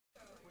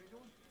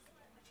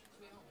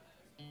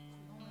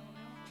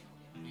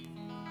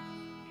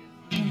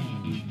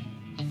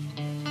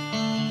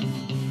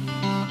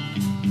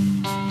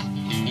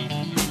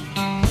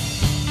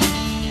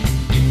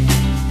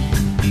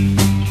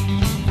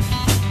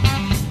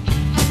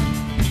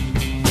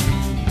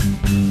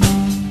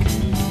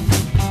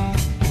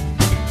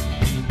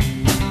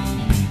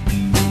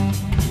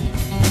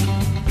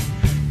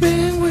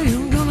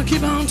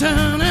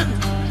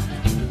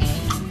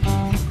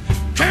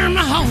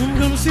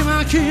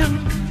I can,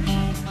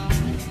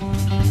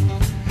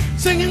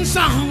 singing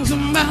songs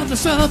about the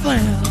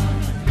Southland.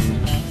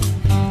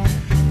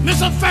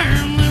 Miss a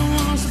family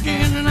once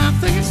again, and I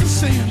think it's a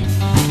sin.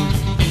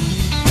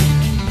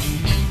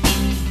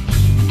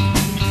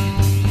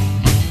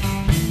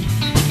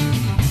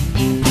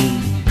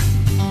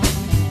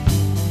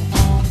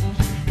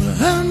 Well, I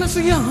heard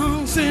Mr.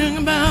 Young sing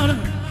about it,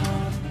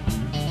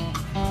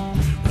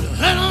 but I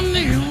heard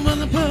O'Neill when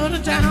they put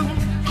it down.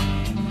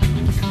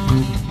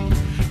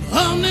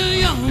 O'Neill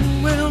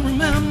Young will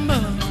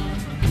remember,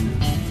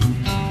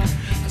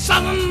 a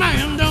Southern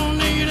man don't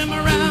need him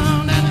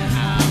around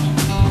anyhow.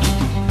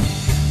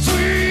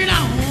 Sweet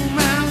home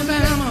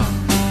Alabama,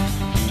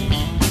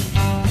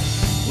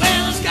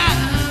 where the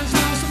skies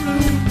are so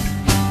blue.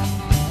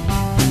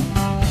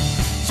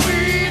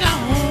 Sweet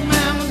home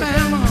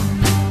Alabama,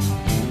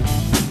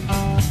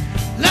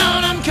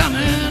 Lord, I'm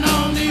coming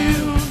on to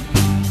you.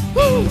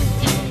 Woo!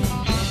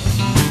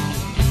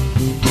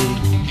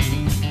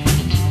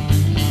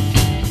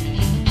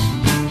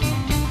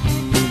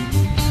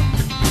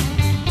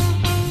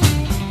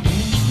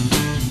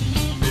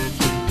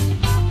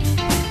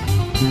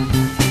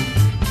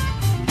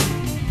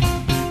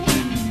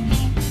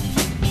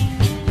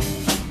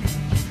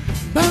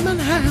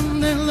 Birmingham,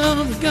 they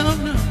love the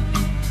governor.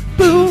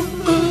 Boo,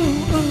 ooh,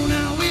 ooh,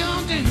 now we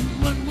all did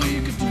what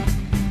we could do.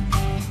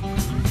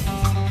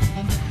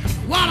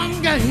 What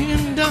I'm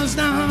getting does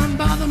not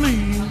bother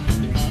me.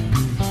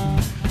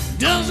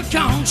 Does the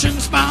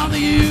conscience bother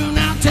you?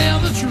 Now tell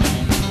the truth.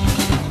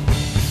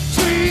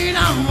 Sweet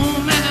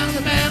home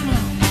Alabama,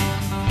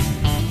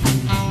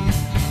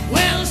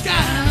 where the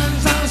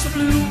skies are so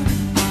blue.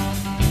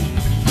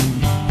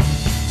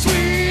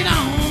 Sweet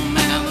home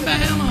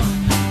Alabama,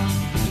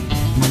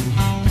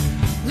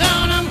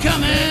 Lord, I'm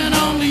coming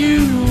on to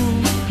you.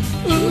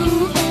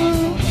 Ooh,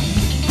 ooh.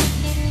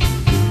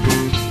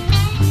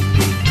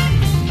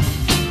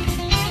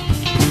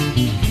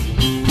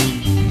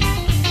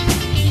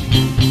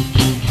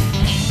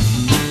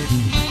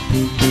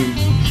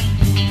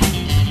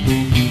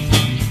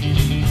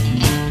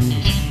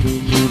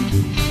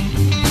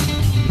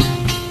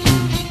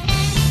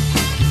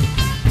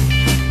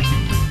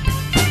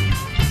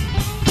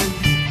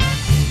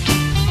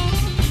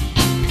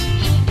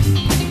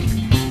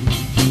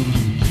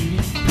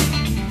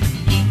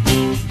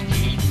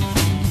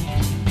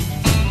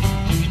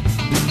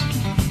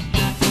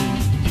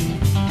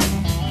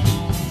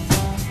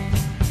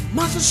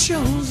 Muscle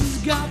Shoals has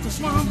got the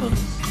swampers.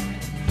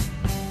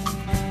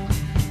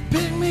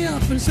 Pick me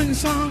up and sing a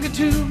song or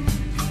two.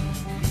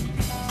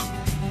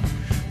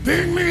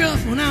 Pick me up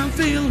when I'm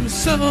feeling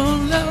so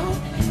low.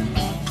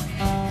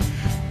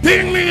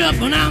 Pick me up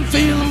when I'm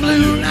feeling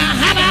blue. Now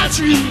how about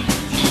you?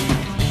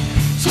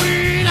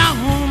 Sweet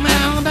home